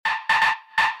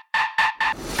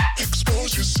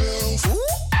Expose yourself. Ooh,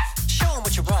 show 'em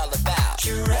what you're all about.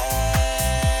 Dragged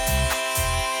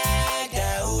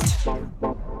Out.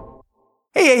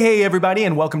 Hey, everybody,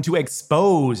 and welcome to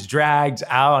Exposed, Dragged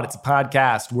Out. It's a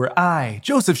podcast where I,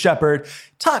 Joseph Shepard,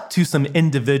 talk to some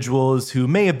individuals who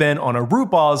may have been on a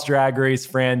RuPaul's Drag Race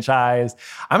franchise.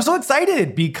 I'm so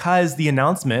excited because the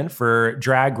announcement for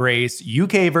Drag Race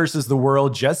UK versus the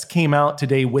World just came out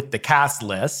today with the cast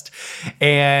list,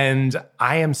 and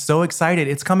I am so excited.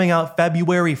 It's coming out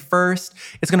February 1st.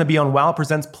 It's going to be on WoW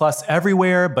Presents Plus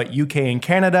everywhere, but UK and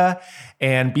Canada,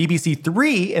 and BBC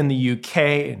Three in the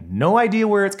UK. No idea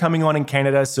where it's coming on in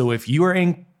Canada, so if you are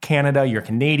in Canada, you're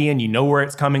Canadian, you know where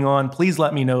it's coming on, please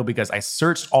let me know because I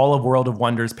searched all of World of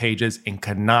Wonders pages and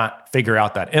could not figure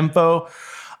out that info.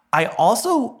 I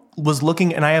also was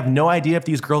looking and I have no idea if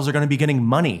these girls are going to be getting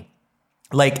money.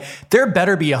 Like, there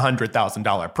better be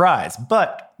 $100,000 prize,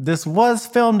 but this was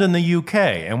filmed in the UK,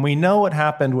 and we know what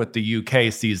happened with the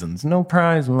UK seasons. No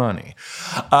prize money.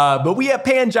 But we have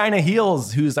Pangina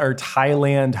Heels, who's our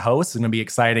Thailand host. It's going to be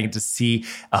exciting to see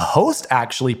a host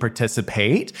actually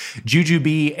participate.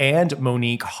 Jujubee and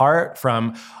Monique Hart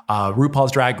from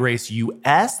RuPaul's Drag Race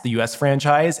US, the US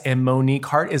franchise, and Monique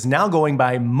Hart is now going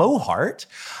by Mo Hart.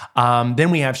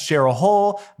 Then we have Cheryl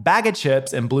Hole, Bag of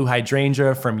Chips, and Blue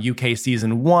Hydrangea from UK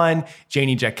Season 1,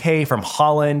 Janie Jacquet from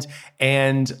Holland,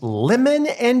 and Lemon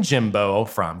and Jimbo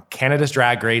from Canada's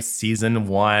Drag Race Season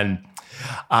 1.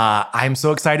 I'm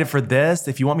so excited for this.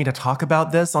 If you want me to talk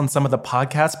about this on some of the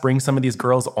podcasts, bring some of these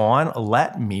girls on,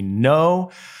 let me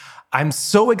know. I'm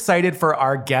so excited for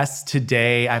our guests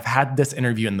today. I've had this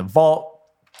interview in the vault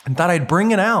and thought I'd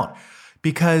bring it out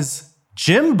because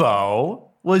Jimbo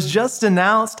was just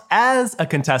announced as a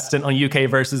contestant on UK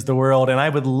versus the World, and I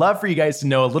would love for you guys to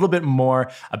know a little bit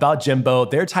more about Jimbo,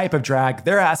 their type of drag,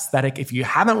 their aesthetic. If you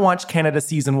haven't watched Canada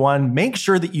Season 1, make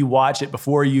sure that you watch it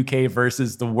before UK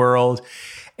versus the World.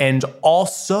 And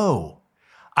also,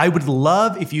 I would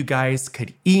love if you guys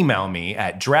could email me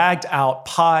at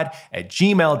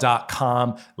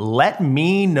draggedoutpod@gmail.com. Let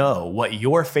me know what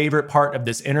your favorite part of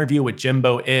this interview with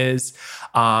Jimbo is.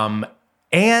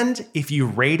 And if you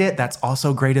rate it, that's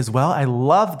also great as well. I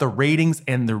love the ratings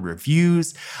and the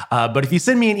reviews. But if you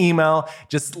send me an email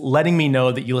just letting me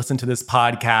know that you listen to this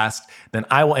podcast, then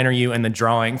I will enter you in the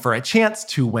drawing for a chance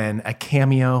to win a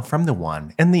cameo from the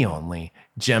one and the only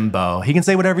Jimbo. He can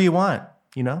say whatever you want.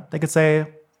 You know, they could say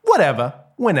whatever,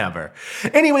 whenever.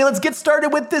 Anyway, let's get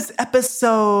started with this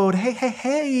episode.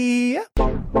 Hey.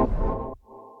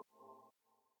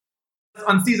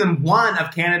 On season 1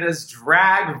 of Canada's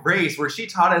Drag Race, where she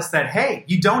taught us that, hey,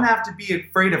 you don't have to be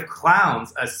afraid of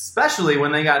clowns, especially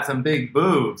when they got some big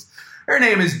boobs. Her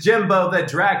name is Jimbo the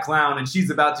Drag Clown, and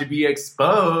she's about to be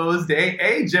exposed.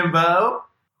 Hey, Jimbo.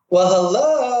 Well,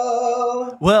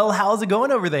 hello. Well, how's it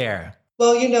going over there?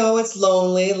 Well, you know, it's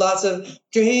lonely. Lots of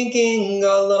drinking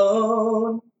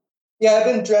alone. Yeah, I've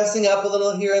been dressing up a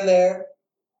little here and there,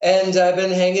 and I've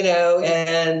been hanging out,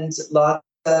 and lots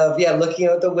of, looking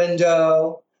out the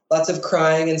window, lots of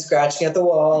crying and scratching at the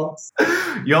walls.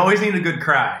 You always need a good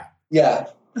cry. Yeah.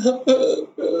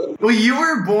 Well, you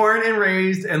were born and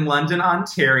raised in London,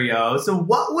 Ontario. So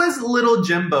what was little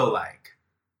Jimbo like?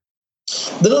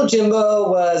 Little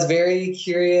Jimbo was very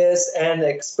curious and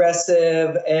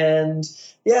expressive and,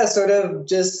 sort of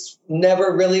just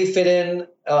never really fit in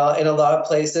a lot of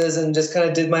places and just kind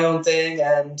of did my own thing.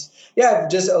 And I've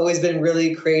just always been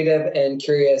really creative and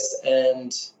curious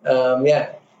and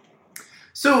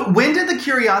So when did the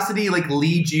curiosity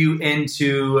lead you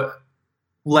into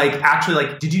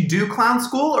did you do clown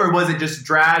school or was it just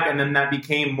drag and then that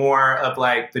became more of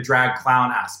the drag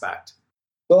clown aspect?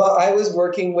 Well, I was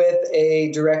working with a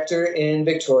director in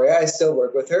Victoria. I still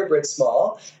work with her, Britt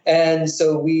Small. And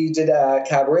so we did a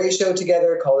cabaret show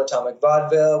together called Atomic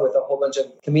Vaudeville with a whole bunch of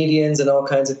comedians and all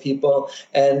kinds of people.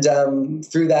 And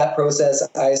through that process,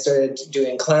 I started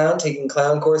taking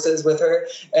clown courses with her.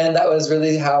 And that was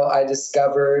really how I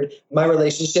discovered my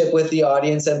relationship with the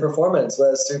audience and performance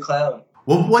was through clown.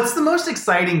 Well, what's the most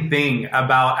exciting thing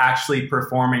about actually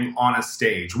performing on a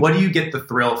stage? What do you get the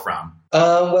thrill from?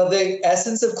 Well, the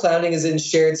essence of clowning is in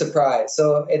shared surprise.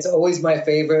 So it's always my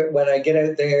favorite when I get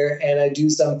out there and I do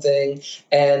something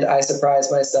and I surprise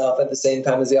myself at the same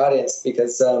time as the audience,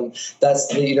 because that's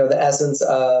the essence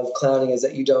of clowning is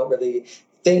that you don't really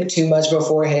think too much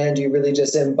beforehand. You really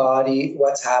just embody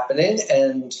what's happening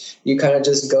and you kind of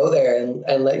just go there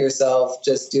and let yourself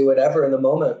just do whatever in the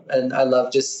moment. And I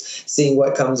love just seeing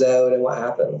what comes out and what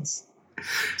happens.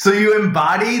 So you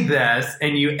embody this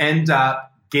and you end up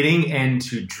getting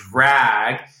into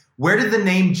drag. Where did the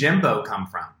name Jimbo come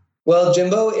from? Well,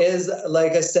 Jimbo is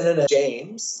like a synonym,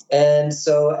 James. And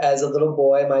so as a little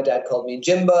boy, my dad called me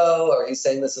Jimbo, or he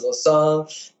sang this little song,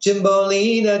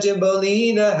 Jimbolina,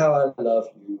 Jimbolina, how I love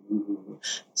you.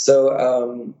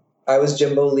 So I was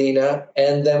Jimbolina.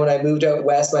 And then when I moved out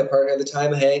west, my partner at the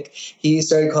time, Hank, he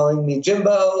started calling me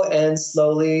Jimbo. And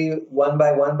slowly, one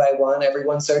by one,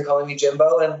 everyone started calling me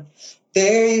Jimbo. And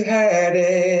there you had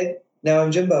it. Now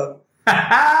I'm Jimbo.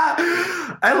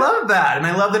 I love that. And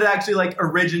I love that it actually like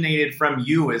originated from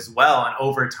you as well and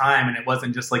over time. And it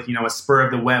wasn't just like, a spur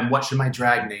of the whim. What should my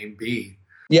drag name be?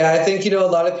 Yeah, I think, a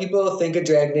lot of people think a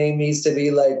drag name needs to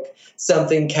be like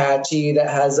something catchy that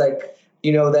has like,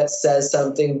 that says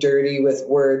something dirty with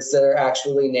words that are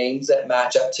actually names that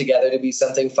match up together to be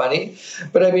something funny.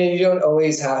 But I mean, you don't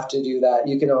always have to do that.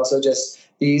 You can also just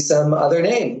be some other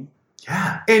name.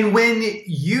 Yeah. And when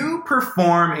you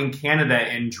perform in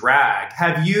Canada in drag,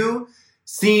 have you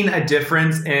seen a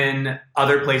difference in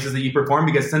other places that you perform?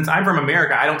 Because since I'm from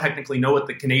America, I don't technically know what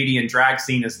the Canadian drag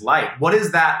scene is like. What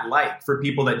is that like for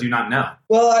people that do not know?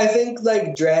 Well, I think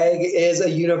like drag is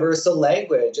a universal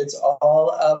language. It's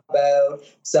all about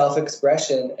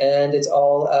self-expression and it's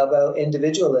all about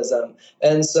individualism.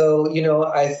 And so,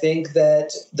 I think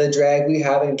that the drag we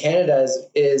have in Canada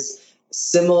is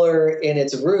similar in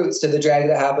its roots to the drag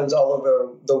that happens all over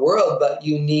the world, but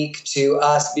unique to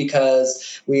us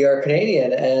because we are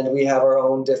Canadian and we have our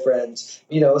own different,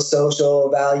 social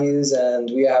values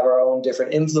and we have our own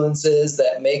different influences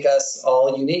that make us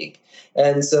all unique.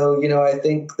 And so, I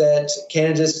think that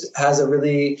Canada just has a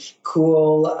really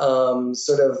cool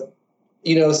sort of,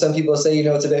 some people say,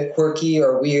 it's a bit quirky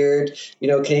or weird.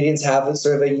 Canadians have a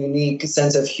sort of a unique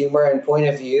sense of humor and point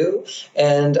of view.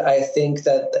 And I think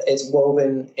that it's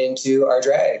woven into our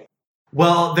drag.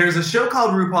 Well, there's a show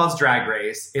called RuPaul's Drag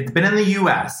Race. It's been in the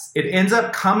US. It ends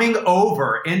up coming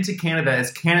over into Canada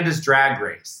as Canada's Drag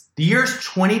Race. The year's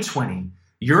 2020.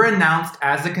 You're announced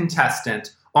as a contestant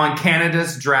on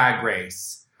Canada's Drag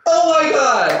Race. Oh my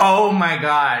God. Oh my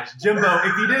gosh. Jimbo,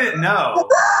 if you didn't know,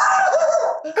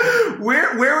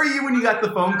 where were you when you got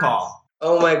the phone call?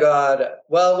 Oh my God.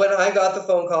 Well, when I got the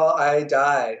phone call, I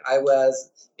died. I was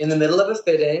in the middle of a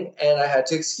fitting and I had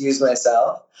to excuse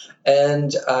myself.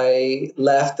 And I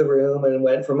left the room and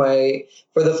went for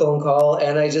the phone call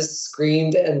and I just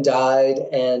screamed and died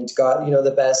and got,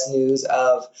 the best news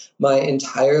of my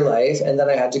entire life. And then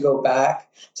I had to go back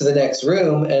to the next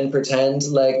room and pretend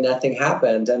like nothing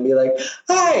happened and be like,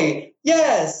 hi,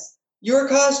 yes, your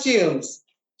costumes,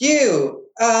 you,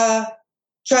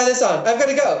 try this on. I've got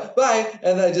to go. Bye.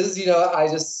 And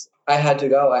I had to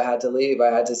go. I had to leave. I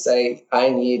had to say, I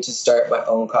need to start my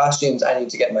own costumes. I need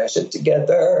to get my shit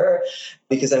together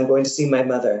because I'm going to see my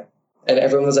mother. And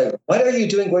everyone was like, what are you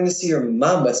doing going to see your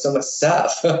mom with so much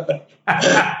stuff?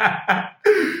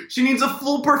 She needs a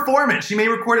full performance. She may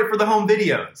record it for the home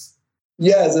videos.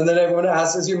 Yes. And then everyone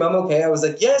asked, is your mom okay? I was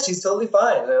like, yeah, she's totally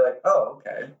fine. And they're like, oh,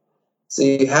 okay. So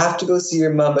you have to go see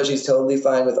your mom, but she's totally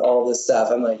fine with all this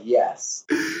stuff. I'm like, yes.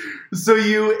 So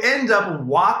you end up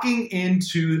walking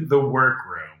into the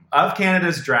workroom of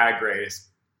Canada's Drag Race.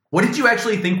 What did you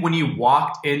actually think when you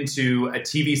walked into a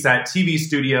TV set, TV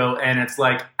studio, and it's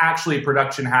like actually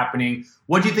production happening?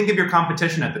 What did you think of your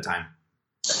competition at the time?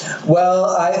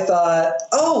 Well, I thought,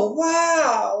 oh,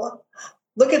 wow,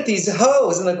 look at these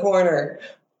hoes in the corner.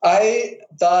 I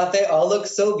thought they all looked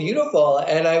so beautiful,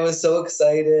 and I was so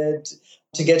excited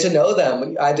to get to know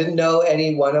them. I didn't know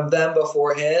any one of them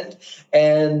beforehand,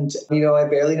 and, I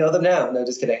barely know them now. No,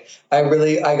 just kidding. I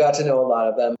got to know a lot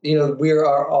of them. We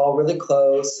are all really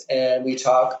close, and we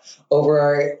talk over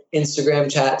our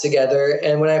Instagram chat together,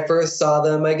 and when I first saw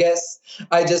them, I guess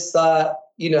I just thought,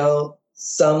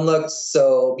 some looked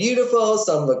so beautiful,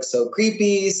 some looked so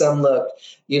creepy, some looked,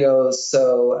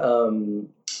 so...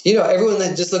 everyone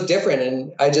that just looked different.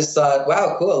 And I just thought,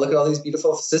 wow, cool. Look at all these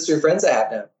beautiful sister friends I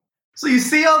have now. So you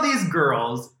see all these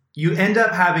girls, you end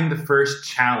up having the first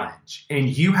challenge and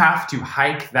you have to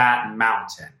hike that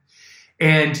mountain.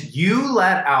 And you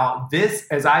let out this,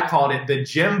 as I called it, the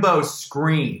Jimbo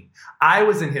scream. I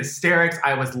was in hysterics.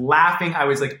 I was laughing. I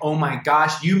was like, oh my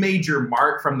gosh, you made your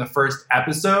mark from the first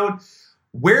episode.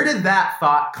 Where did that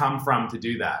thought come from to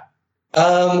do that?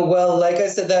 Well, like I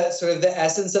said, that sort of the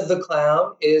essence of the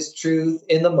clown is truth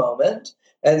in the moment.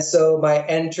 And so my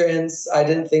entrance, I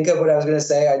didn't think of what I was going to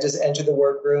say. I just entered the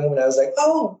workroom and I was like,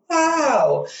 oh,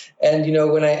 wow. And,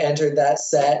 when I entered that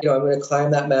set, I'm going to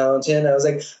climb that mountain. I was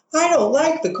like, I don't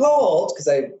like the cold because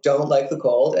I don't like the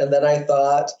cold. And then I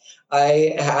thought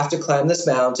I have to climb this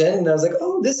mountain. And I was like,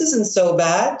 oh, this isn't so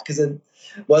bad because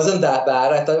wasn't that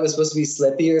bad. I thought it was supposed to be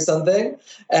slippy or something.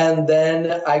 And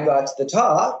then I got to the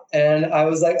top and I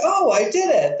was like, oh, I did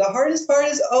it. The hardest part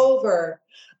is over.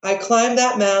 I climbed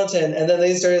that mountain. And then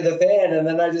they started the fan and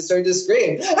then I just started to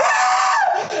scream.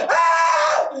 Ah!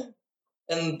 Ah!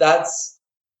 And that's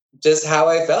just how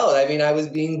I felt. I mean, I was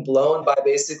being blown by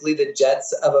basically the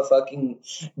jets of a fucking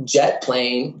jet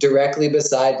plane directly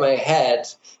beside my head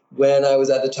when I was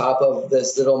at the top of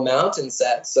this little mountain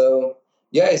set. So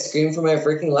yeah, I screamed for my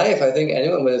freaking life. I think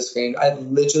anyone would have screamed. I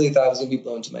literally thought I was going to be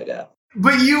blown to my death.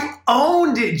 But you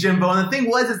owned it, Jimbo. And the thing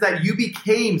is that you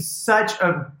became such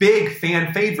a big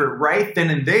fan favorite right then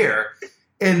and there.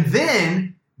 And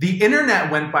then the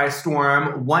internet went by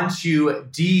storm once you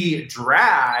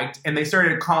de-dragged and they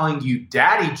started calling you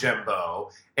Daddy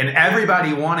Jimbo. And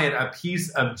everybody wanted a piece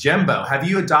of Jimbo. Have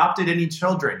you adopted any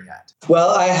children yet?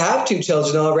 Well, I have 2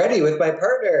 children already with my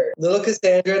partner. Little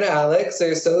Cassandra and Alex.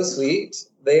 They're so sweet.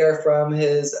 They are from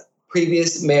his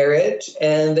previous marriage,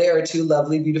 and they are 2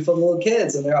 lovely, beautiful little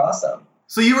kids, and they're awesome.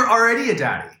 So you were already a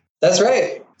daddy. That's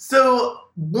right. So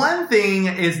one thing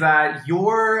is that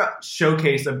your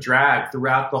showcase of drag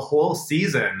throughout the whole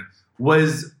season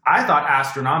was, I thought,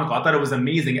 astronomical. I thought it was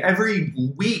amazing. Every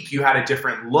week you had a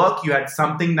different look. You had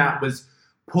something that was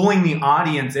pulling the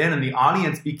audience in, and the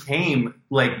audience became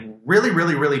like really,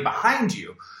 really, really behind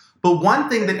you. But one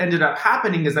thing that ended up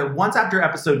happening is that once after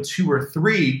episode 2 or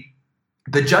 3,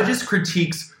 the judges'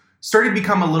 critiques started to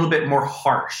become a little bit more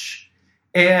harsh.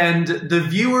 And the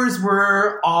viewers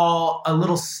were all a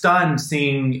little stunned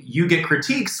seeing you get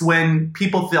critiques when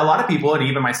a lot of people, and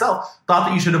even myself, thought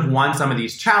that you should have won some of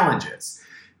these challenges.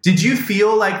 Did you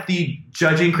feel like the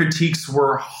judging critiques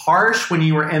were harsh when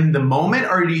you were in the moment,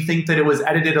 or do you think that it was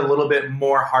edited a little bit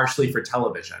more harshly for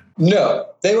television? No,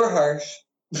 they were harsh.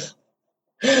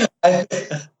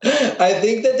 I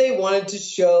think that they wanted to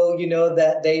show,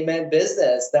 that they meant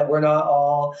business, that we're not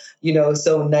all,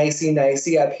 so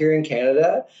nicey up here in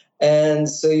Canada. And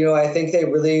so, I think they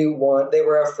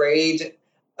were afraid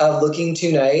of looking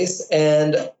too nice.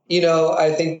 And,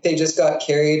 I think they just got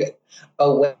carried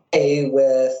away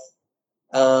with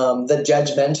the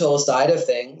judgmental side of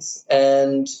things.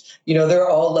 And, they're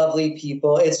all lovely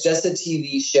people. It's just a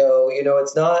TV show.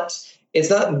 It's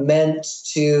not meant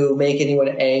to make anyone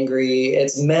angry.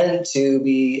 It's meant to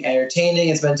be entertaining.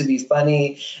 It's meant to be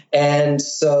funny. And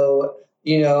so,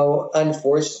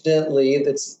 unfortunately,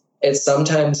 it's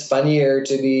sometimes funnier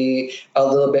to be a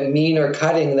little bit mean or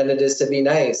cutting than it is to be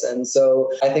nice. And so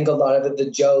I think a lot of the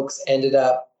jokes ended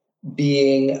up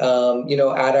being,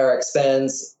 at our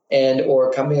expense and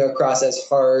or coming across as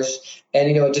harsh. And,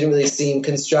 it didn't really seem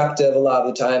constructive a lot of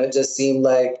the time. It just seemed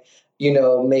like,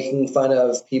 making fun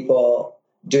of people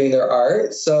doing their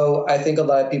art. So I think a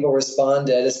lot of people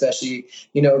responded, especially,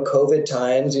 COVID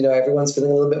times, everyone's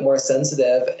feeling a little bit more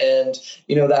sensitive, and,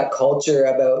 that culture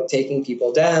about taking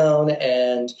people down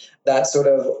and that sort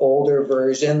of older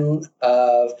version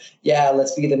of,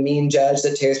 let's be the mean judge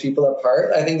that tears people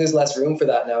apart. I think there's less room for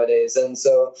that nowadays. And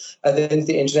so I think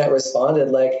the internet responded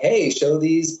like, hey, show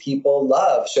these people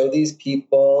love, show these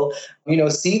people,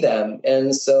 see them.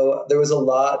 And so there was a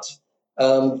lot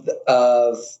of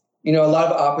a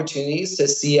lot of opportunities to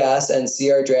see us and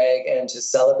see our drag and to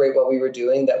celebrate what we were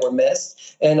doing that were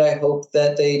missed. And I hope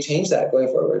that they change that going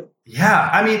forward. Yeah.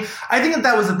 I mean, I think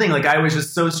that was the thing. Like, I was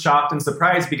just so shocked and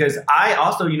surprised because I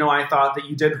also, I thought that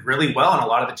you did really well in a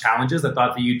lot of the challenges. I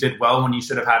thought that you did well when you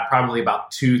should have had probably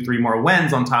about 2-3 more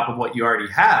wins on top of what you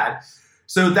already had.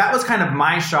 So that was kind of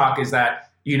my shock, is that,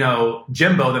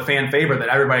 Jimbo, the fan favorite that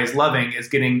everybody's loving, is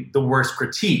getting the worst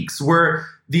critiques. Were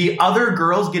the other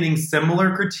girls getting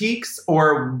similar critiques,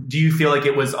 or do you feel like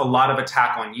it was a lot of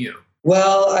attack on you?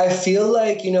 Well, I feel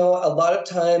like, a lot of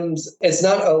times it's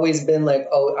not always been like,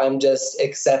 oh, I'm just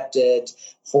accepted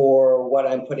for what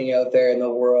I'm putting out there in the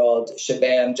world,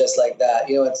 shabam, just like that.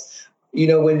 It's,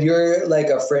 when you're like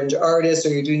a fringe artist or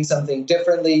you're doing something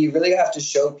differently, you really have to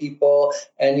show people,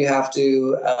 and you have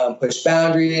to push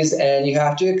boundaries, and you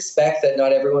have to expect that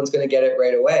not everyone's going to get it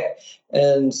right away.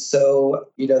 And so,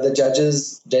 the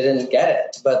judges didn't get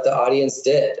it, but the audience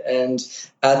did. And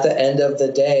at the end of the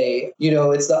day,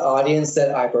 it's the audience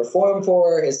that I perform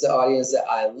for. It's the audience that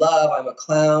I love. I'm a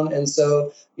clown. And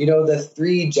so, the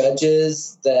 3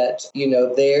 judges that,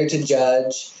 there to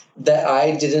judge, that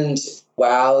I didn't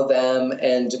wow them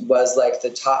and was like the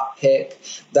top pick.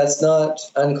 That's not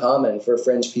uncommon for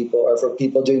fringe people or for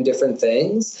people doing different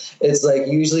things. It's like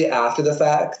usually after the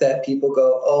fact that people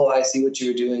go, oh, I see what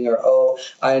you were doing, or oh,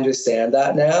 I understand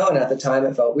that now. And at the time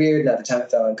it felt weird, and at the time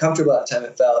it felt uncomfortable, at the time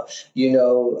it felt,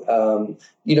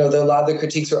 a lot of the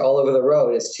critiques were all over the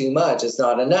road. It's too much. It's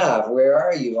not enough. Where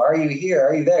are you? Are you here?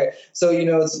 Are you there? So,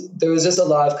 there was just a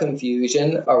lot of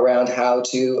confusion around how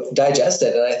to digest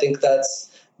it. And I think that's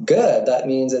good. That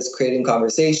means it's creating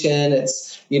conversation.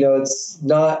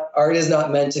 Art is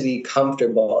not meant to be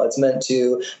comfortable. It's meant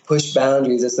to push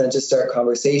boundaries. It's meant to start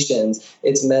conversations.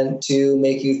 It's meant to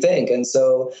make you think. And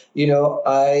so,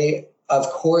 I, of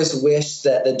course, wish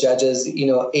that the judges,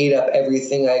 ate up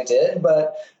everything I did,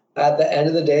 but at the end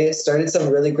of the day, it started some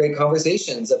really great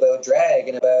conversations about drag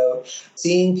and about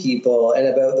seeing people and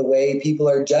about the way people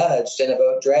are judged and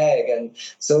about drag. And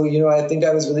so, I think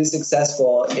I was really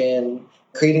successful in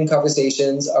creating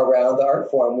conversations around the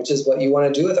art form, which is what you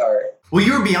want to do with art. Well,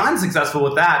 you were beyond successful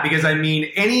with that because,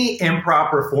 any improv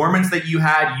performance that you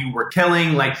had, you were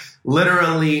killing, like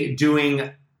literally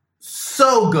doing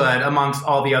so good amongst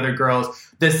all the other girls.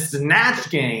 The Snatch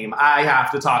Game, I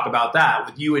have to talk about that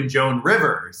with you and Joan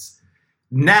Rivers.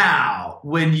 Now,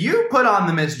 when you put on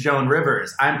the Miss Joan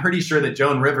Rivers, I'm pretty sure that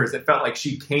Joan Rivers, it felt like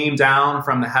she came down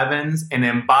from the heavens and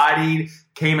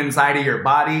came inside of your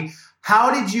body.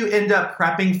 How did you end up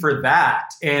prepping for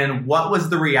that? And what was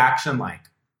the reaction like?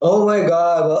 Oh my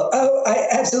God. Well, I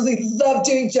absolutely love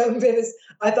doing Joan Rivers.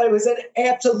 I thought it was an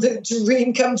absolute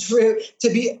dream come true to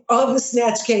be on the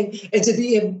Snatch Game and to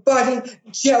be embodying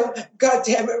Joan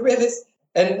goddamn Rivers.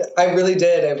 And I really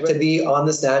did. To be on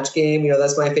the Snatch Game,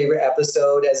 that's my favorite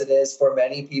episode, as it is for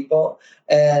many people.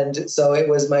 And so it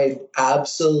was my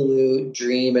absolute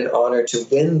dream and honor to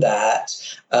win that,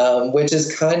 which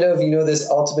is kind of, this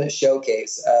ultimate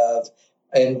showcase of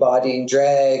embodying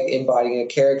drag, embodying a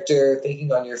character,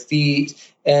 thinking on your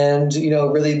feet, and,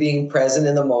 really being present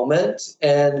in the moment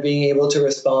and being able to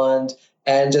respond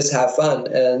and just have fun.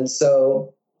 And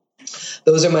so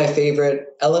those are my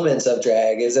favorite elements of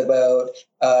drag, is about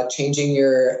changing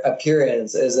your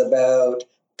appearance, is about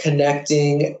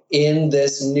connecting in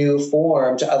this new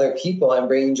form to other people and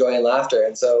bringing joy and laughter.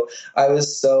 And so I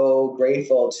was so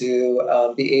grateful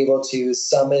to be able to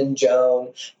summon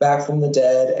Joan back from the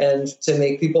dead and to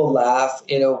make people laugh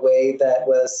in a way that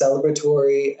was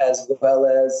celebratory, as well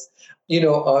as,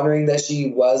 honoring that she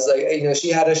was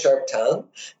she had a sharp tongue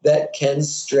that can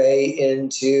stray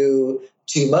into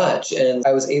too much. And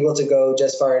I was able to go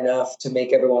just far enough to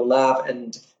make everyone laugh.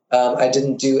 And I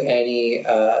didn't do any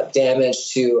damage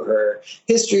to her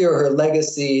history or her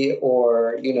legacy,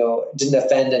 or, didn't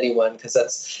offend anyone, because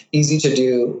that's easy to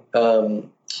do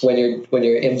when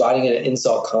you're embodying an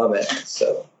insult comic.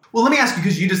 So. Well, let me ask you,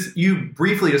 because you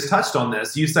briefly just touched on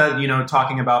this. You said,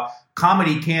 talking about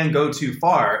comedy can go too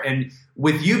far. And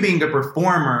with you being a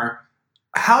performer,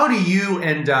 how do you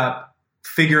end up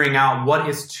figuring out what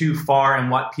is too far and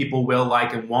what people will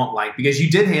like and won't like? Because you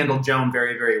did handle Joan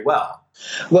very, very well.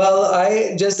 Well,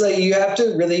 you have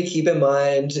to really keep in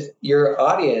mind your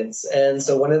audience. And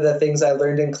so one of the things I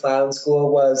learned in clown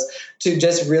school was to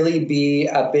just really be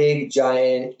a big,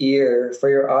 giant ear for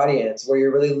your audience, where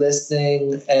you're really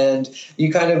listening and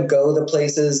you kind of go the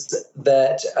places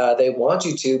that they want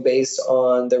you to based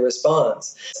on the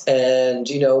response. And,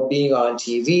 being on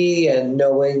TV and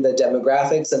knowing the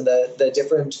demographics and the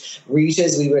different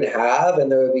reaches we would have,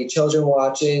 and there would be children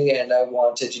watching, and I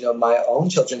wanted, my own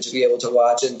children to be able to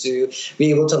watch and to be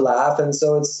able to laugh. And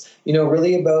so it's,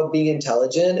 really about being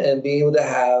intelligent and being able to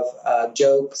have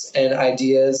jokes and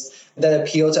ideas that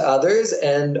appeal to others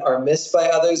and are missed by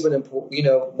others when,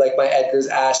 like my Edgar's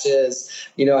Ashes,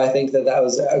 I think that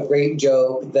was a great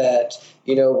joke that,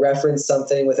 referenced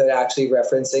something without actually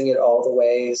referencing it all the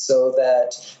way, so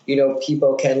that,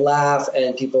 people can laugh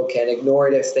and people can ignore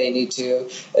it if they need to.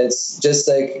 It's just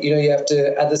like, you have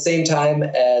to, at the same time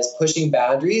as pushing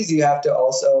boundaries, you have to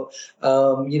also,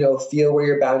 feel where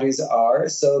your boundaries are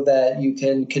so that you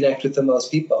can connect with the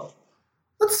most people.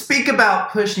 Let's speak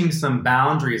about pushing some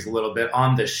boundaries a little bit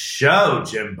on the show,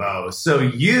 Jimbo. So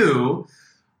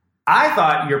I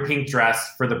thought your pink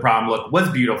dress for the prom look was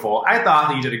beautiful. I thought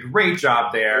that you did a great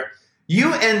job there.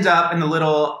 You end up in the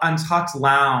little Untucked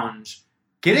lounge,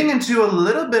 getting into a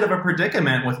little bit of a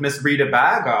predicament with Miss Rita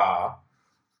Baga.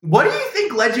 What do you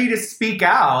think led you to speak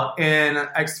out and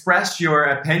express your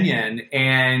opinion?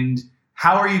 And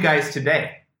how are you guys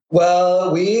today?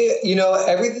 Well,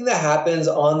 everything that happens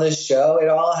on the show, it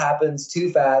all happens too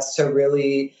fast to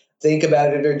really think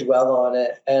about it or dwell on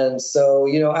it. And so,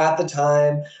 at the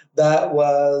time, that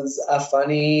was a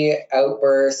funny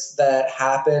outburst that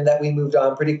happened that we moved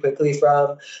on pretty quickly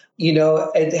from.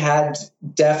 It had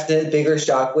definite bigger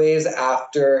shockwaves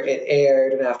after it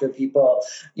aired and after people,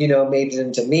 made it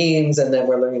into memes, and then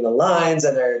we're learning the lines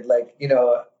and they're like,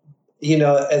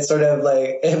 it's sort of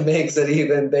like, it makes it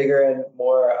even bigger and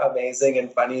more amazing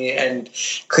and funny and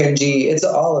cringy. It's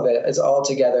all of it. It's all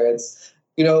together. It's,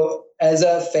 as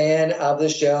a fan of the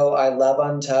show, I love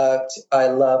Untucked. I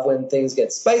love when things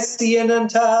get spicy and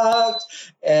Untucked.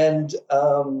 And,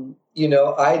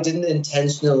 I didn't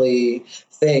intentionally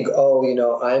think,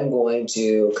 I'm going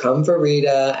to come for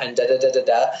Rita and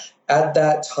da-da-da-da-da. At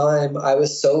that time, I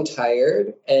was so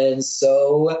tired. And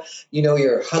so,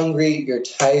 you're hungry, you're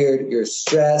tired, you're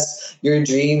stressed, your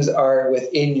dreams are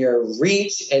within your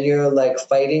reach, and you're like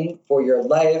fighting for your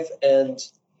life. And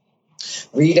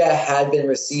Rita had been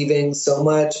receiving so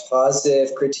much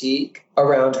positive critique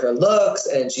around her looks,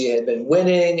 and she had been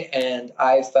winning, and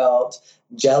I felt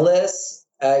jealous.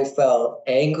 I felt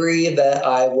angry that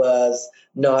I was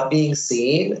not being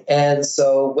seen. And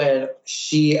so when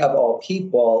she, of all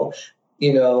people,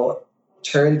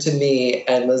 turned to me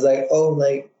and was like,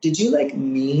 did you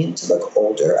mean to look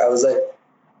older? I was like,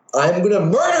 I'm going to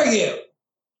murder you.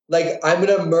 I'm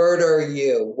going to murder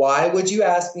you. Why would you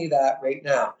ask me that right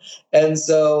now? And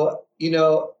so,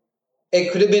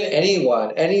 it could have been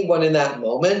anyone in that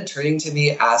moment turning to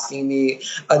me, asking me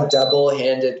a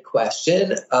double-handed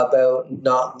question about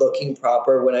not looking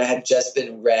proper when I had just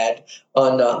been read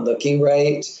on not looking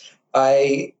right.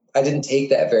 I didn't take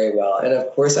that very well. And of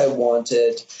course I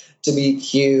wanted to be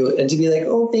cute and to be like,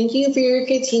 oh, thank you for your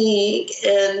critique.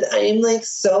 And I'm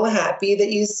so happy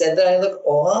that you said that I look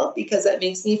old because that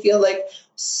makes me feel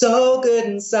so good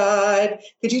inside.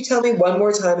 Could you tell me one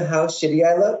more time how shitty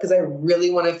I look? Because I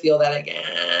really want to feel that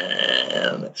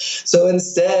again. So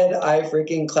instead, I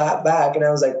freaking clapped back and I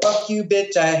was like, fuck you,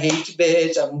 bitch. I hate you,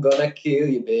 bitch. I'm going to kill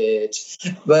you,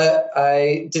 bitch. But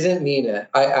I didn't mean it.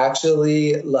 I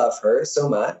actually love her so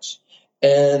much.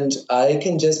 And I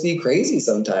can just be crazy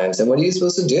sometimes. And what are you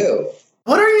supposed to do?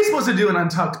 What are you supposed to do in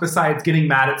Untucked besides getting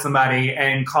mad at somebody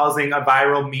and causing a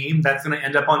viral meme that's going to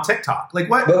end up on TikTok?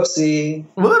 What? Whoopsie.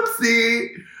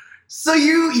 So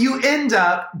you end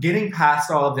up getting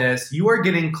past all of this. You are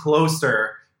getting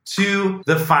closer to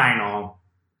the final.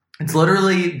 It's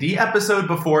literally the episode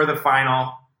before the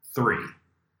final 3.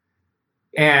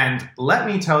 And let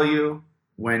me tell you,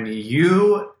 when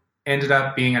you ended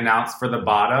up being announced for the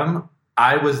bottom,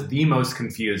 I was the most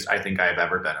confused I think I've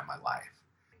ever been in my life.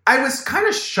 I was kind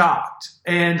of shocked,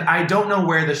 and I don't know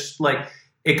where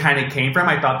it kind of came from.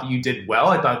 I thought that you did well.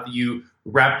 I thought that you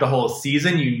repped the whole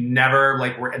season. You never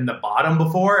were in the bottom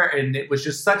before, and it was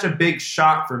just such a big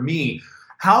shock for me.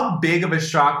 How big of a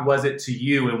shock was it to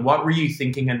you, and what were you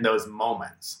thinking in those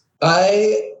moments?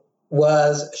 I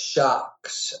was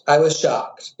shocked. I was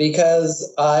shocked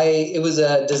because it was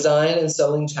a design and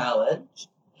sewing challenge,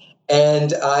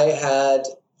 and I had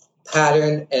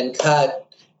patterned and cut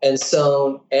and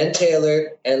sewn and tailored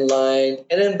and lined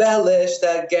and embellished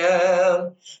that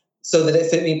gown so that it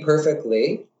fit me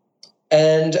perfectly.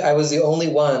 And I was the only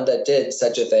one that did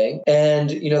such a thing.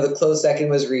 And, the close second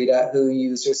was Rita, who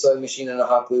used her sewing machine and a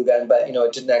hot glue gun, but,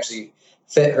 it didn't actually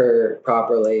fit her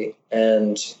properly.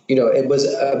 And, it was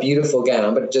a beautiful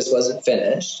gown, but it just wasn't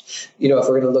finished, if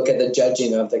we're going to look at the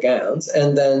judging of the gowns.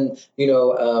 And then,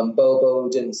 Bobo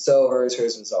didn't sew hers.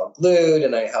 Hers was all glued,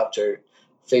 and I helped her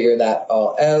figure that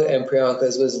all out. And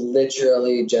Priyanka's was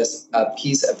literally just a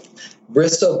piece of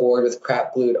Bristol board with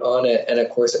crap glued on it and a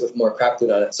corset with more crap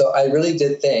glued on it. So I really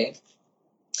did think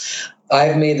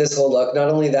I've made this whole look. Not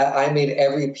only that, I made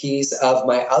every piece of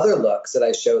my other looks that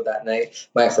I showed that night.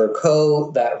 My fur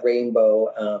coat, that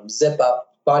rainbow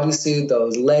zip-up bodysuit,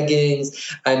 those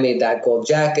leggings. I made that gold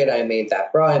jacket. I made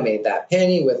that bra. I made that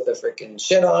panty with the freaking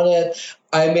shit on it.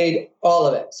 I made all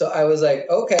of it. So I was like,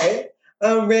 okay,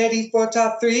 I'm ready for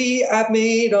top 3. I've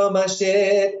made all my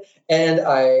shit. And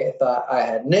I thought I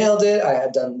had nailed it. I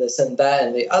had done this and that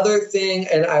and the other thing.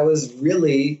 And I was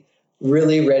really,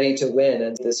 really ready to win.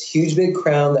 And this huge big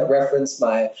crown that referenced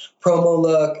my promo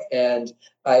look. And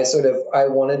I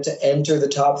wanted to enter the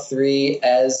top 3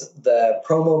 as the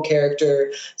promo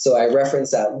character. So I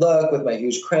referenced that look with my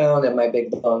huge crown and my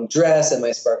big long dress and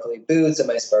my sparkly boots and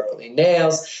my sparkly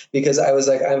nails, because I was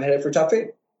like, I'm headed for top 3.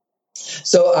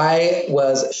 So I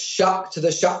was shocked to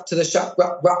the shock,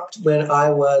 rocked when I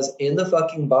was in the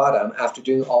fucking bottom after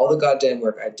doing all the goddamn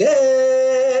work I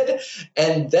did.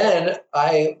 And then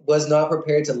I was not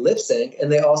prepared to lip sync.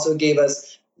 And they also gave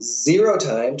us 0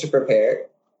 time to prepare.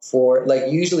 for, like,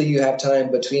 usually you have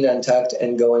time between Untucked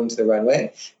and going to the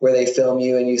runway where they film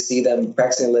you and you see them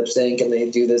practicing lip sync and they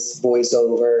do this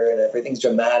voiceover and everything's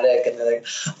dramatic and they're like,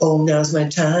 oh, now's my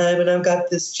time and I've got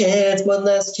this chance, one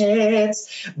last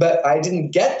chance. But I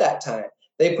didn't get that time.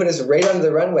 They put us right onto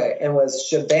the runway and was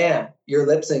shabam, you're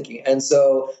lip syncing. And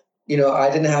so, you know, I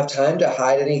didn't have time to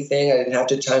hide anything. I didn't have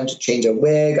time to change a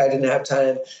wig. I didn't have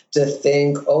time to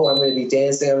think, oh, I'm going to be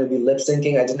dancing. I'm going to be lip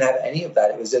syncing. I didn't have any of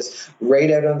that. It was just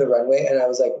right out on the runway. And I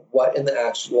was like, what in the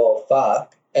actual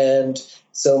fuck? And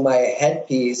so my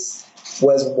headpiece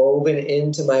was woven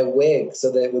into my wig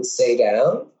so that it would stay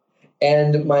down.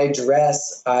 And my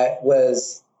dress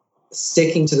was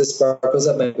sticking to the sparkles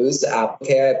of my boots, the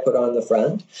applique I put on the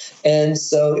front. And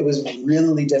so it was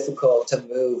really difficult to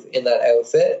move in that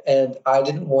outfit. And I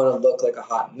didn't want to look like a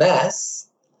hot mess.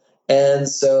 And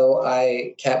so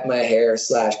I kept my hair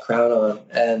 / crown on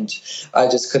and I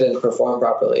just couldn't perform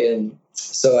properly. And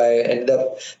so I ended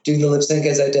up doing the lip sync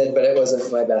as I did, but it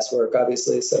wasn't my best work,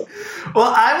 obviously. So,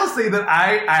 well, I will say that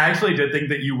I actually did think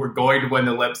that you were going to win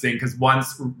the lip sync because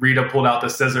once Rita pulled out the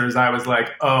scissors, I was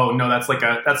like, oh no, that's like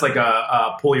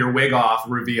a pull your wig off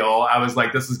reveal. I was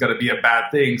like, this is going to be a bad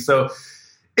thing. So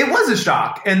it was a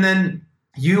shock, and then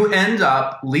you end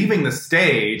up leaving the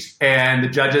stage and the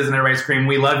judges and everybody scream,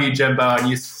 we love you, Jimbo. And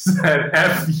you said,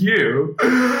 F you.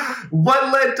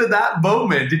 What led to that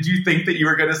moment? Did you think that you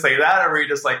were going to say that? Or were you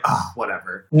just like, oh,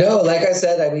 whatever? No, like I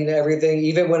said, I mean, everything,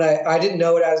 even when I didn't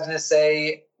know what I was going to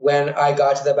say when I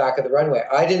got to the back of the runway.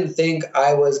 I didn't think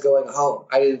I was going home.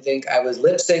 I didn't think I was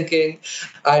lip syncing.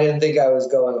 I didn't think I was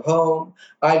going home.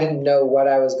 I didn't know what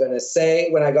I was going to say.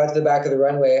 When I got to the back of the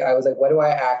runway, I was like, what do I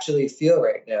actually feel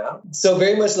right now? So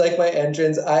very much like my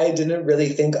entrance, I didn't really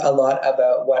think a lot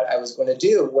about what I was going to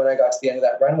do when I got to the end of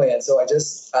that runway. And so I did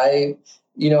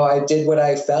what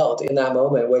I felt in that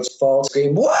moment, which fall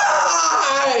scream,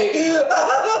 why?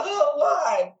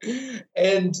 Why?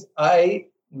 And I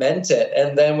meant it.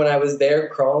 And then when I was there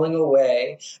crawling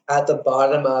away at the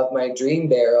bottom of my dream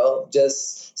barrel,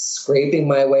 just scraping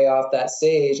my way off that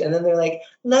stage, and then they're like,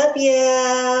 love you.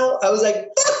 I was like,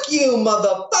 fuck you,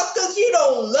 motherfuckers, you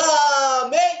don't love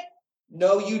me.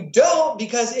 No, you don't,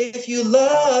 because if you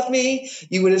love me,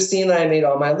 you would have seen that I made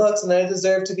all my looks and I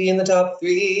deserve to be in the top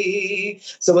 3.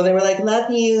 So when they were like,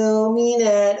 love you, mean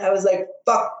it, I was like,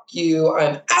 fuck you,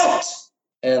 I'm out.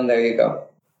 And there you go.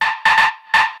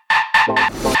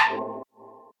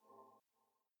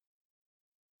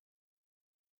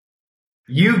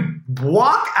 You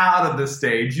walk out of the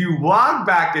stage, you walk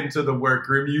back into the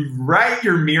workroom, you write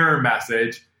your mirror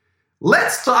message.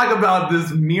 Let's talk about this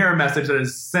mirror message that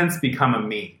has since become a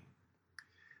meme.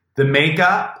 The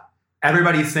makeup,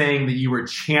 everybody's saying that you were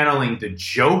channeling the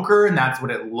Joker and that's what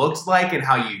it looks like and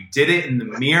how you did it in the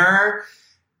mirror.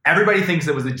 Everybody thinks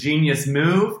it was a genius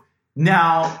move.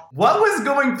 Now, what was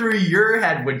going through your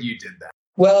head when you did that?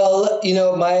 Well, you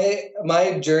know,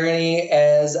 my journey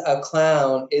as a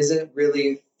clown isn't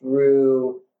really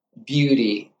through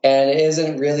beauty and it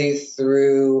isn't really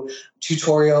through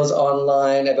tutorials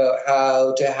online about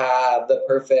how to have the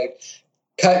perfect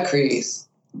cut crease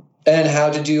and how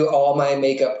to do all my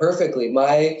makeup perfectly.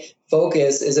 My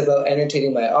focus is about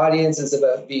entertaining my audience. It's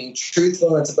about being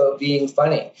truthful. And it's about being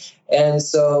funny. And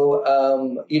so,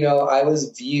 I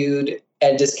was viewed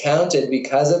and discounted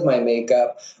because of my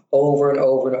makeup over and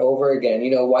over and over again.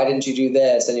 Why didn't you do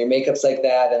this? And your makeup's like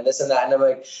that and this and that. And I'm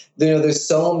like, there's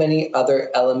so many other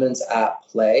elements at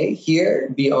play here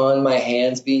beyond my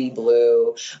hands being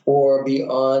blue or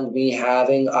beyond me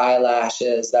having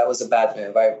eyelashes. That was a bad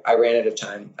move. I ran out of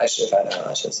time. I should have had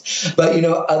eyelashes. But,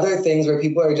 other things where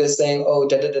people are just saying, oh,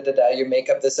 your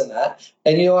makeup, this and that.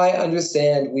 And, I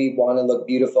understand we want to look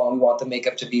beautiful and we want the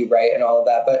makeup to be right and all of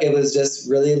that. But it was just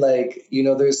really like,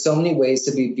 there's so many ways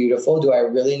to be beautiful. Do I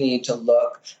really need to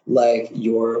look like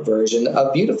your version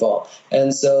of beautiful?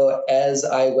 And so as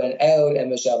I went out and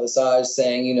Michelle Visage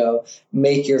saying,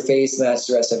 make your face match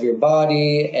the rest of your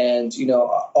body. And,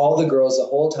 all the girls the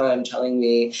whole time telling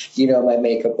me, my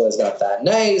makeup was not that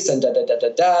nice and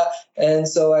da. And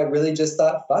so I really just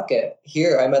thought, fuck it.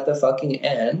 Here, I'm at the fucking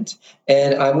end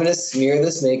and I'm going to smear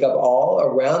this makeup all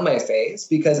around my face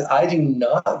because I do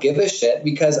not give a shit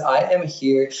because I am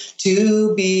here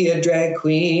to be a drag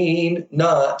queen,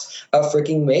 not a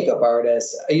freaking makeup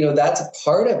artist. That's a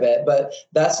part of it, but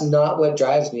that's not what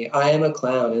drives me. I am a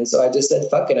clown. And so I just said,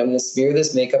 fuck it. I'm going to smear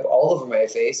this makeup all over my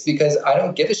face because I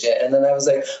don't give a shit. And then I was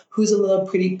like, who's a little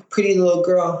pretty little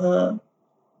girl, huh?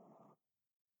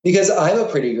 Because I'm a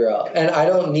pretty girl and I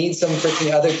don't need some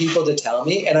freaking other people to tell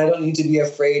me. And I don't need to be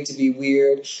afraid to be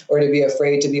weird or to be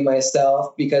afraid to be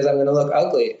myself because I'm going to look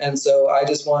ugly. And so I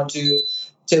just want to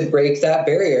to break that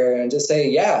barrier and just say,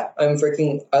 yeah, I'm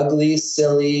freaking ugly,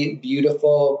 silly,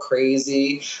 beautiful,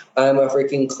 crazy. I'm a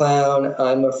freaking clown.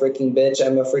 I'm a freaking bitch.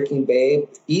 I'm a freaking babe.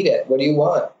 Eat it. What do you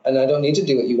want? And I don't need to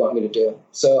do what you want me to do.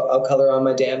 So I'll color on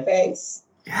my damn face.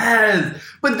 Yes,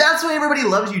 but that's why everybody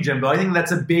loves you, Jimbo. I think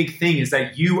that's a big thing, is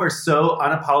that you are so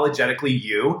unapologetically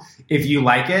you. If you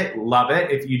like it, love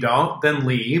it. If you don't, then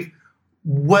leave.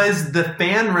 Was the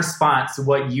fan response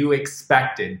what you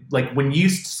expected? Like when you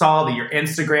saw that your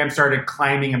Instagram started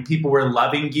climbing and people were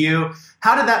loving you,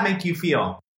 how did that make you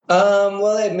feel?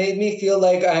 Well, it made me feel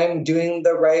like I'm doing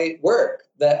the right work,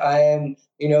 that I am,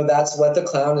 that's what the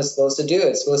clown is supposed to do.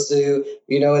 It's supposed to,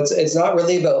 it's not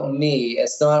really about me.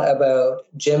 It's not about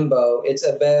Jimbo. It's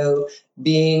about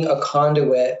being a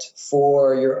conduit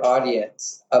for your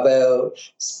audience, about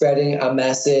spreading a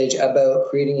message, about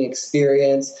creating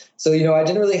experience. So, I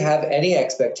didn't really have any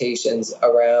expectations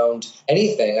around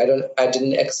anything. I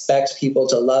didn't expect people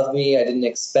to love me. I didn't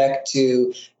expect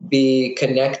to be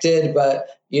connected,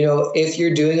 but if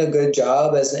you're doing a good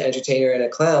job as an entertainer and a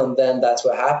clown, then that's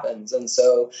what happens. And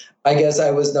so I guess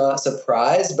I was not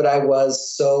surprised, but I was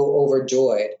so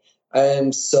overjoyed. I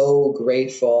am so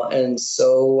grateful and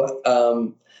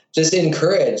so just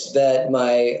encouraged that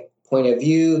my point of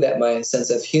view, that my sense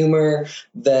of humor,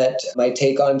 that my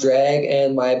take on drag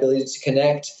and my ability to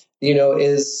connect,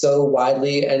 is so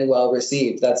widely and well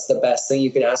received. That's the best thing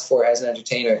you can ask for as an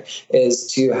entertainer, is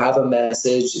to have a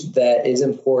message that is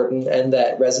important and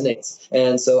that resonates.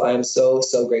 And so I'm so,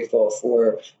 so grateful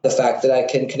for the fact that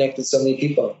I can connect with so many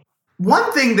people.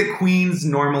 One thing that queens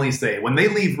normally say when they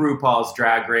leave RuPaul's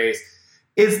Drag Race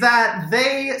is that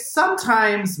they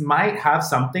sometimes might have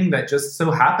something that just so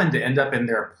happened to end up in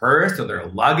their purse or their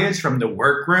luggage from the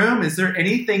workroom. Is there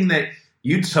anything that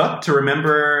you took to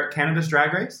remember Canada's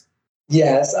Drag Race?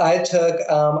 Yes, I took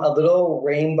a little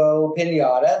rainbow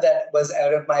pinata that was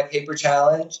out of my paper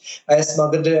challenge. I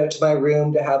smuggled it out to my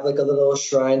room to have like a little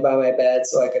shrine by my bed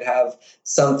so I could have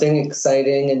something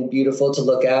exciting and beautiful to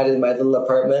look at in my little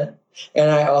apartment.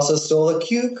 And I also stole a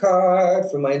cue card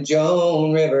from my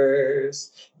Joan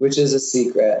Rivers, which is a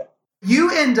secret. You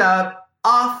end up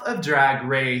off of Drag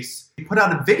Race. You put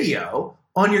out a video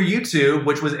on your YouTube,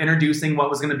 which was introducing what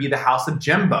was going to be the House of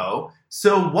Jimbo.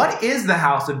 So what is the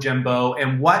House of Jimbo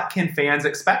and what can fans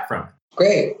expect from it?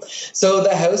 Great. So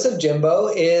the House of Jimbo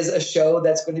is a show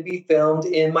that's going to be filmed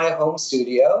in my home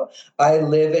studio. I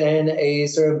live in a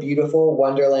sort of beautiful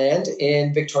wonderland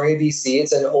in Victoria, BC.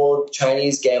 It's an old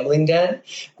Chinese gambling den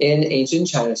in ancient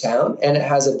Chinatown, and it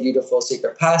has a beautiful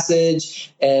secret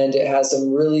passage, and it has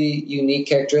some really unique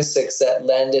characteristics that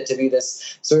lend it to be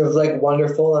this sort of like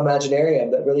wonderful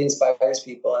Imaginarium that really inspires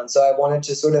people. And so I wanted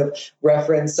to sort of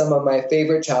reference some of my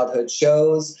favorite childhood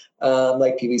shows,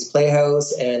 like Pee-wee's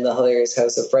Playhouse and The Hilarious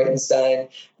House of Frightenstein,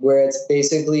 where it's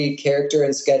basically character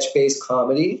and sketch-based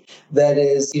comedy that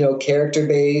is,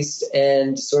 character-based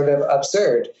and sort of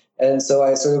absurd. And so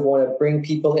I sort of want to bring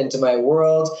people into my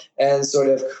world and sort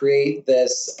of create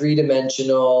this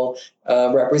three-dimensional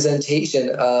representation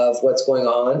of what's going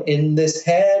on in this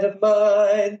head of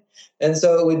mine. And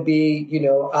so it would be,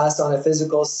 us on a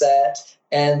physical set,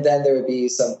 and then there would be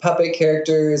some puppet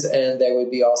characters, and there would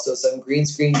be also some green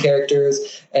screen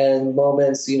characters and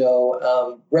moments,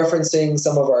 referencing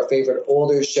some of our favorite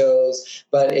older shows,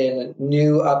 but in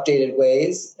new, updated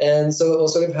ways. And so it will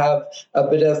sort of have a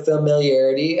bit of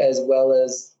familiarity as well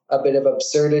as a bit of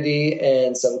absurdity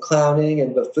and some clowning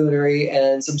and buffoonery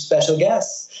and some special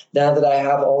guests. Now that I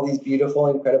have all these beautiful,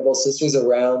 incredible sisters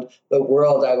around the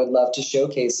world, I would love to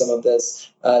showcase some of this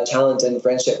talent and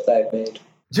friendship that I've made.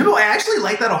 Jimbo, I actually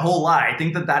like that a whole lot. I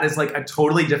think that is like a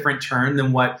totally different turn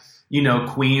than what,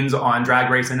 queens on Drag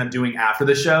Race end up doing after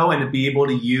the show, and to be able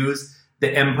to use the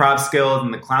improv skills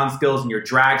and the clown skills and your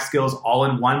drag skills all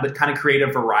in one, but kind of create a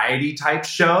variety type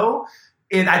show.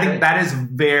 And I think that is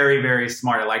very, very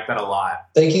smart. I like that a lot.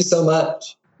 Thank you so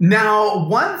much. Now,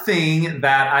 one thing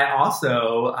that I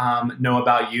also know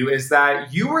about you is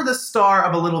that you were the star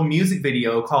of a little music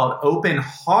video called Open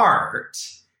Heart.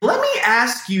 Let me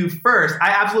ask you first, I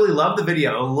absolutely loved the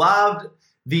video, loved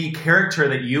the character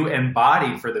that you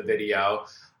embodied for the video.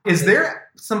 Is there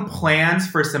some plans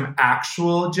for some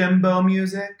actual Jimbo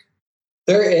music?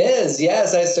 There is,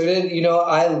 yes. I started,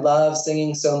 I love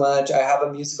singing so much. I have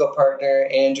a musical partner,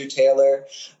 Andrew Taylor.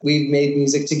 We've made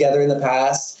music together in the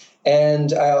past.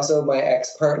 And I also, my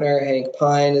ex-partner, Hank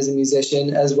Pine, is a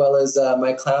musician, as well as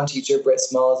my clown teacher, Britt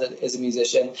Small, is a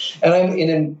musician. And I'm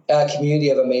in a community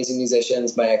of amazing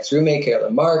musicians, my ex-roommate,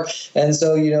 Carolyn Mark. And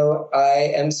so,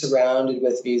 I am surrounded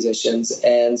with musicians.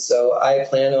 And so I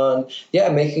plan on,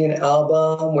 making an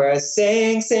album where I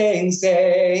sing,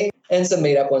 and some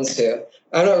made-up ones too.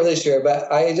 I'm not really sure, but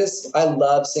I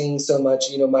love singing so much.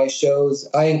 You know, my shows,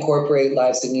 I incorporate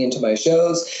live singing into my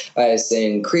shows. I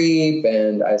sing Creep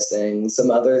and I sing some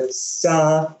other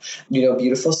stuff, you know,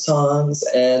 beautiful songs.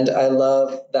 And I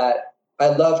love that. I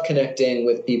love connecting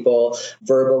with people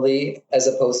verbally as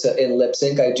opposed to in lip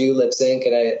sync. I do lip sync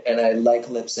and I like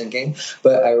lip syncing,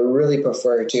 but I really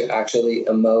prefer to actually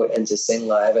emote and to sing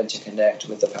live and to connect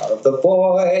with the power of the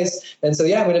voice. And so,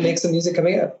 yeah, I'm going to make some music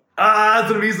coming up. It's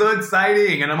gonna be so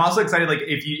exciting, and I'm also excited. Like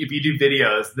if you do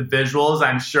videos, the visuals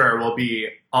I'm sure will be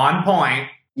on point.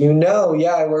 You know,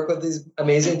 yeah, I work with these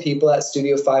amazing people at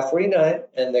Studio 549,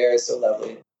 and they're so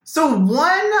lovely. So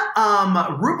one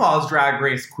RuPaul's Drag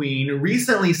Race queen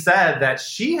recently said that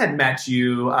she had met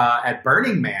you at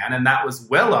Burning Man, and that was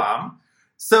Willem.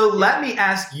 So let me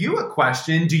ask you a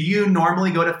question. Do you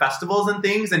normally go to festivals and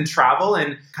things and travel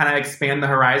and kind of expand the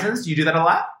horizons? Do you do that a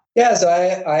lot? Yeah, so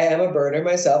I am a burner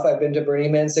myself. I've been to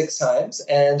Burning Man 6 times,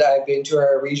 and I've been to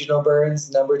our regional burns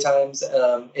a number of times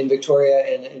in Victoria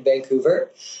and in Vancouver.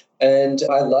 And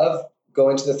I love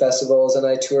going to the festivals, and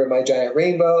I tour my giant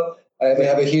rainbow. I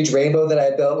have a huge rainbow that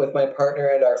I built with my partner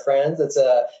and our friends. It's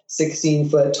a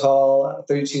 16-foot tall,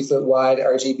 32-foot wide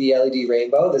RGB LED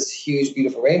rainbow, this huge,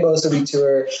 beautiful rainbow. So we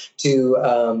tour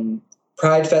to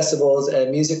Pride festivals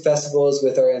and music festivals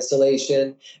with our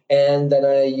installation. And then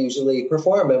I usually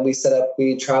perform, and we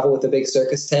travel with a big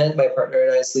circus tent. My partner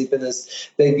and I sleep in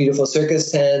this big, beautiful circus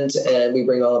tent, and we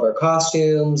bring all of our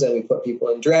costumes, and we put people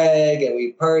in drag, and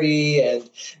we party, and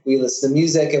we listen to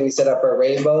music, and we set up our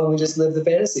rainbow, and we just live the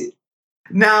fantasy.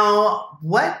 Now,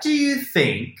 what do you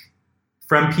think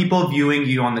from people viewing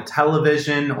you on the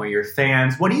television or your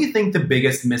fans? What do you think the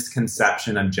biggest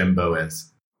misconception of Jimbo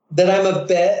is? That I'm a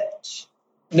bitch.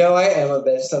 No, I am a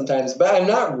bitch sometimes, but I'm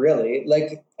not really.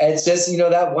 Like, it's just, you know,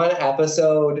 that one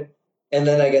episode, and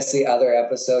then I guess the other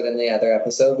episode and the other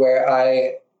episode where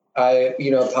I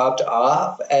popped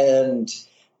off and,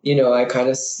 you know, I kind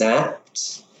of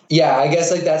snapped. Yeah, I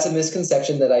guess like that's a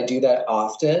misconception that I do that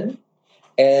often.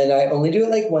 And I only do it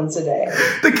like once a day.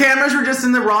 The cameras were just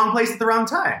in the wrong place at the wrong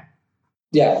time.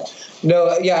 Yeah.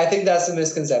 No, yeah, I think that's the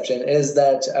misconception is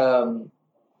that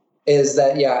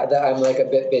that I'm like a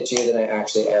bit bitchier than I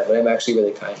actually am, but I'm actually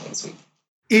really kind and sweet.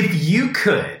 If you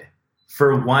could,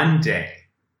 for one day,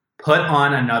 put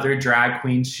on another drag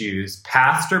queen's shoes,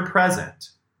 past or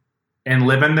present, and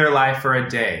live in their life for a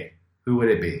day, who would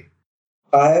it be?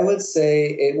 I would say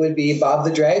it would be Bob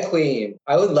the Drag Queen.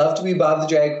 I would love to be Bob the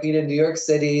Drag Queen in New York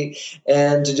City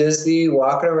and to just be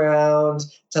walking around,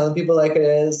 telling people like it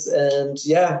is, and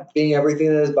yeah, being everything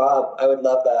that is Bob. I would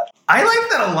love that. I like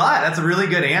that a lot. That's a really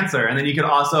good answer. And then you could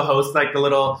also host like the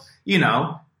little, you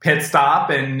know, pit stop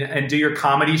and do your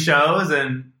comedy shows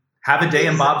and have a day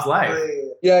in Bob's life.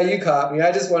 Yeah, you caught me.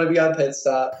 I just want to be on pit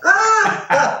stop.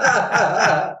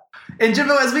 And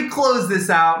Jimbo, as we close this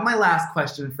out, my last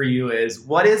question for you is,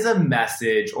 what is a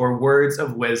message or words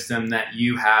of wisdom that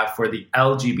you have for the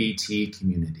LGBT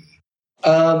community?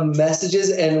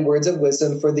 Messages and words of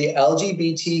wisdom for the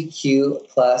LGBTQ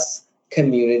plus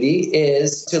community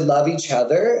is to love each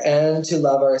other and to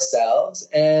love ourselves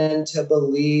and to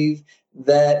believe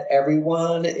that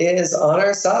everyone is on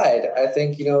our side. I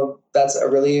think, you know, that's a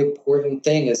really important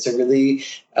thing, is to really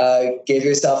give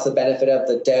yourself the benefit of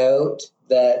the doubt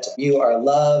that you are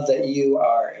loved, that you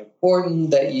are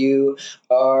important, that you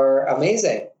are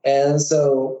amazing. And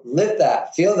so live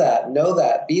that, feel that, know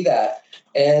that, be that,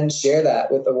 and share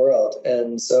that with the world.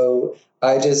 And so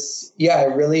I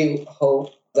really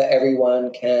hope that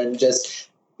everyone can just,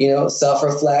 you know,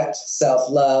 self-reflect,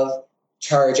 self-love,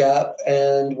 charge up.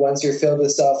 And once you're filled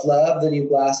with self-love, then you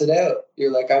blast it out.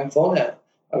 You're like, I'm full now.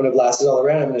 I'm going to blast it all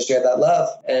around. I'm going to share that love.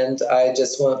 And I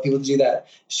just want people to do that.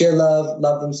 Share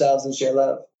love themselves, and share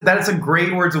love. That's a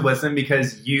great words of wisdom,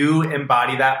 because you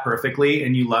embody that perfectly,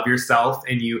 and you love yourself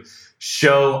and you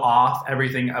show off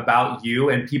everything about you,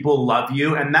 and people love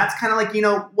you. And that's kind of like, you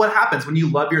know, what happens when you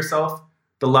love yourself,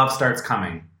 the love starts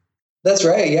coming. That's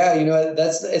right. Yeah. You know,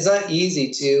 it's not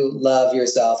easy to love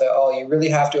yourself at all. You really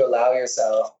have to allow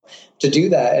yourself to do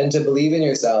that and to believe in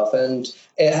yourself. And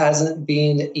it hasn't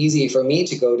been easy for me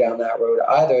to go down that road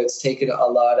either. It's taken a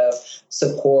lot of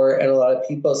support and a lot of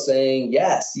people saying,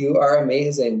 yes, you are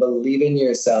amazing. Believe in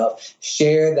yourself.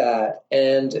 Share that.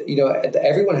 And, you know,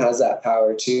 everyone has that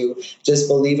power to just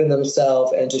believe in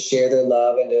themselves and to share their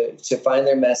love and to find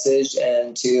their message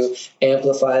and to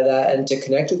amplify that and to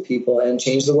connect with people and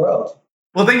change the world.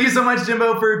 Well, thank you so much,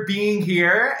 Jimbo, for being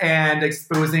here and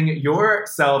exposing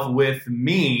yourself with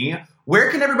me. where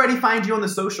can everybody find you on the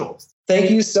socials?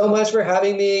 Thank you so much for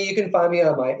having me. You can find me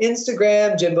on my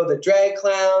Instagram, Jimbo the Drag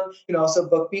Clown. You can also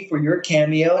book me for your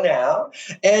cameo now.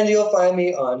 And you'll find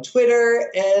me on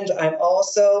Twitter. And I'm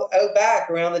also out back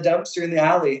around the dumpster in the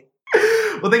alley.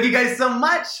 Well, thank you guys so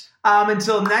much.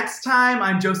 Until next time,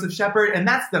 I'm Joseph Shepard, and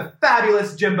that's the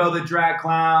fabulous Jimbo the Drag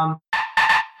Clown.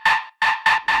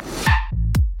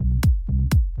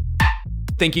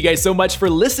 Thank you guys so much for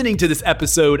listening to this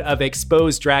episode of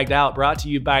Exposed Dragged Out, brought to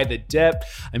you by The Dip.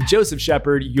 I'm Joseph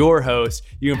Shepard, your host.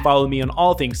 You can follow me on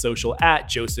all things social at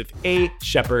Joseph A.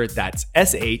 Shepard. That's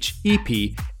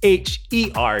SHEPHERD.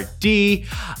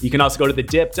 You can also go to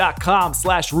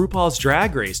thedip.com/RuPaul's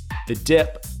Drag Race. The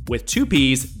Dip with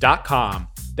 2Ps.com.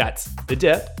 That's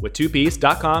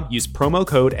thedip.com. Use promo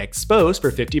code EXPOSED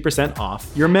for 50% off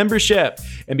your membership.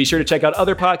 And be sure to check out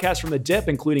other podcasts from The Dip,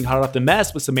 including Hot Off the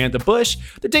Mess with Samantha Bush,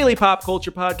 the Daily Pop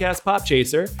Culture Podcast, Pop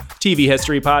Chaser, TV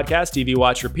History Podcast, TV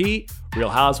Watch Repeat, Real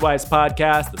Housewives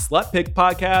Podcast, the Slut Pig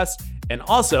Podcast, and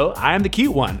also I Am the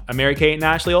Cute One, a Mary-Kate and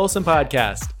Ashley Olsen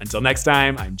podcast. Until next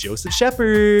time, I'm Joseph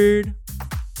Shepard.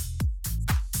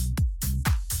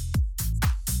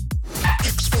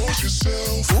 Expose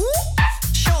yourself.